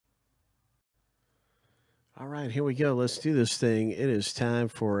All right, here we go. Let's do this thing. It is time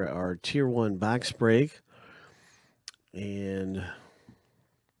for our Tier 1 box break. And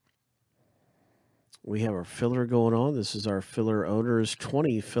we have our filler going on. This is our filler owners,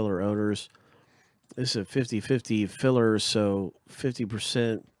 20 filler owners. This is a 50-50 filler, so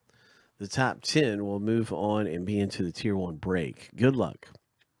 50%, the top 10 will move on and be into the Tier 1 break. Good luck.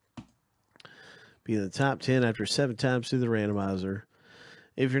 Be in the top 10 after 7 times through the randomizer.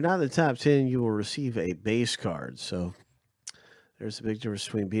 If you're not in the top 10, you will receive a base card. So there's a big difference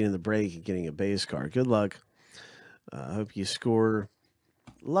between being in the break and getting a base card. Good luck. I hope you score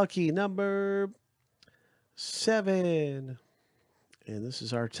lucky number 7. And this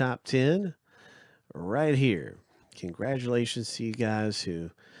is our top 10 right here. Congratulations to you guys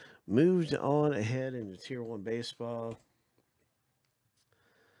who moved on ahead into Tier 1 baseball.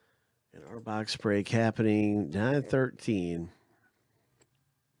 And our box break happening 9/13.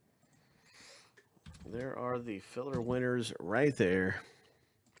 There are the filler winners right there.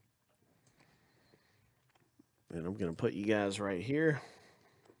 And I'm going to put you guys right here.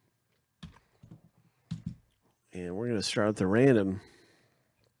 And we're going to start the random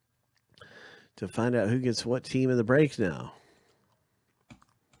to find out who gets what team in the break now.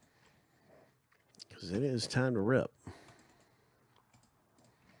 Because it is time to rip.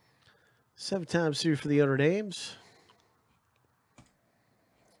 7 times through for the owner names.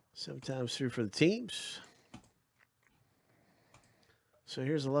 7 times through for the teams. So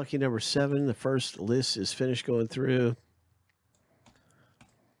here's the lucky number 7. The first list is finished going through.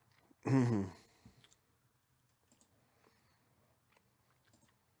 And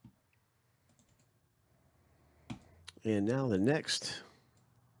now the next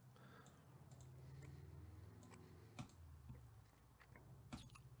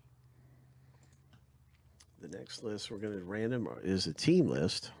list we're going to random is a team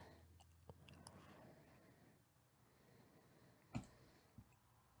list.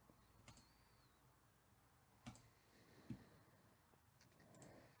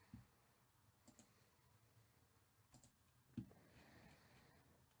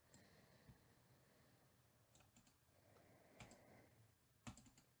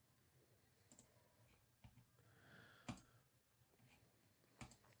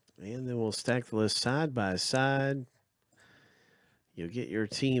 And then we'll stack the list side by side. You'll get your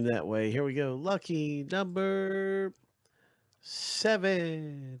team that way. Here we go. Lucky number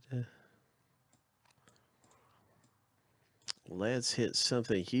 7. Let's hit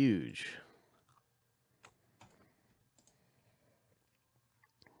something huge.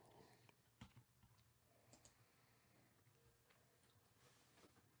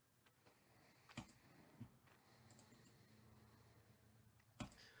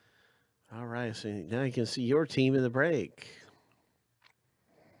 All right, so now you can see your team in the break.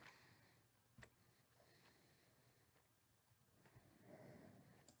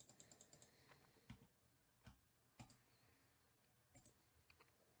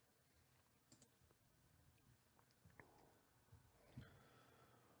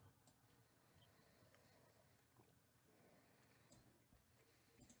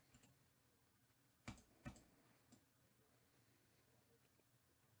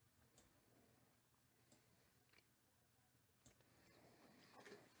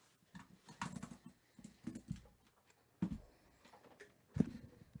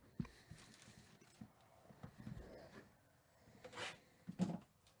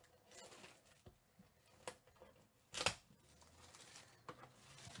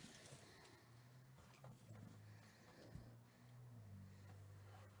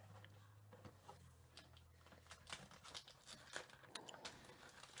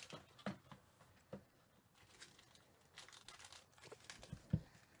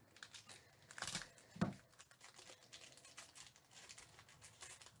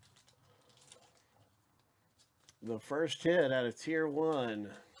 The first hit out of Tier 1.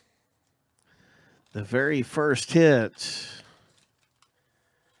 The very first hit.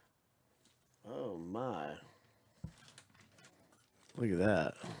 Oh, my. Look at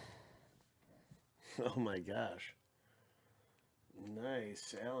that. Oh, my gosh.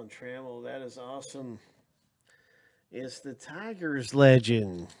 Nice. Alan Trammell, that is awesome. It's the Tigers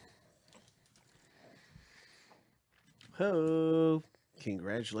legend. Ho.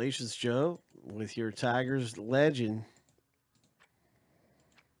 Congratulations, Joe, with your Tigers legend.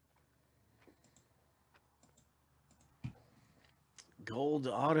 Gold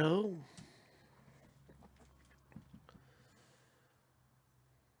auto.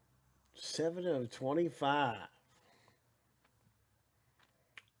 Seven of 25.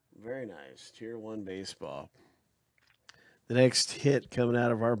 Very nice. Tier 1 baseball. The next hit coming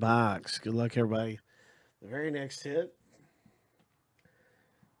out of our box. Good luck, everybody. The very next hit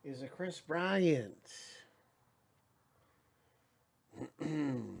is a Chris Bryant.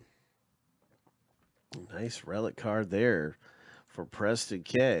 Nice relic card there for Preston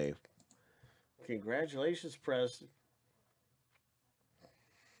K. Congratulations, Preston.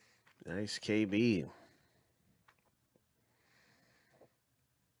 Nice KB.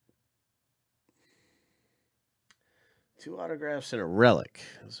 Two autographs and a relic.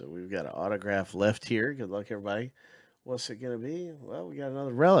 So we've got an autograph left here. Good luck, everybody. What's it going to be? Well, we got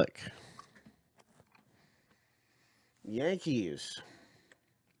another relic. Yankees.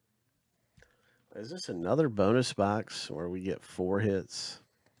 Is this another bonus box where we get 4 hits?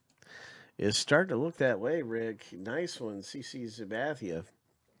 It's starting to look that way, Rick. Nice one, CC Sabathia.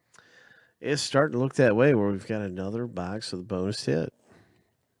 It's starting to look that way where we've got another box of the bonus hit.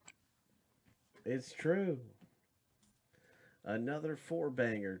 It's true. Another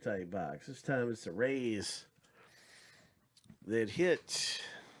 4-banger type box. This time it's the Rays that hit.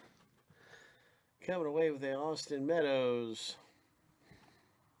 Coming away with the Austin Meadows.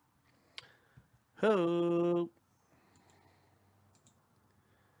 Ho!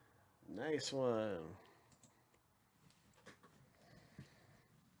 Nice one.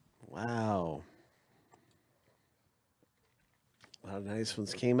 Wow. A lot of nice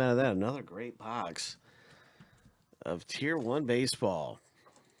ones came out of that. Another great box of Tier 1 baseball.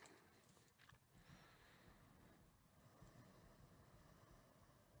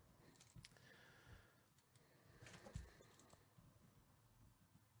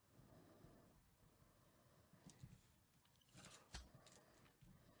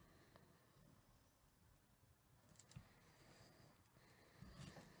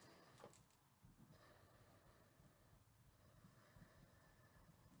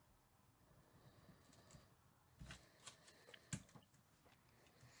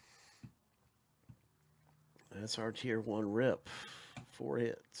 That's our Tier 1 rip. 4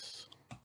 hits.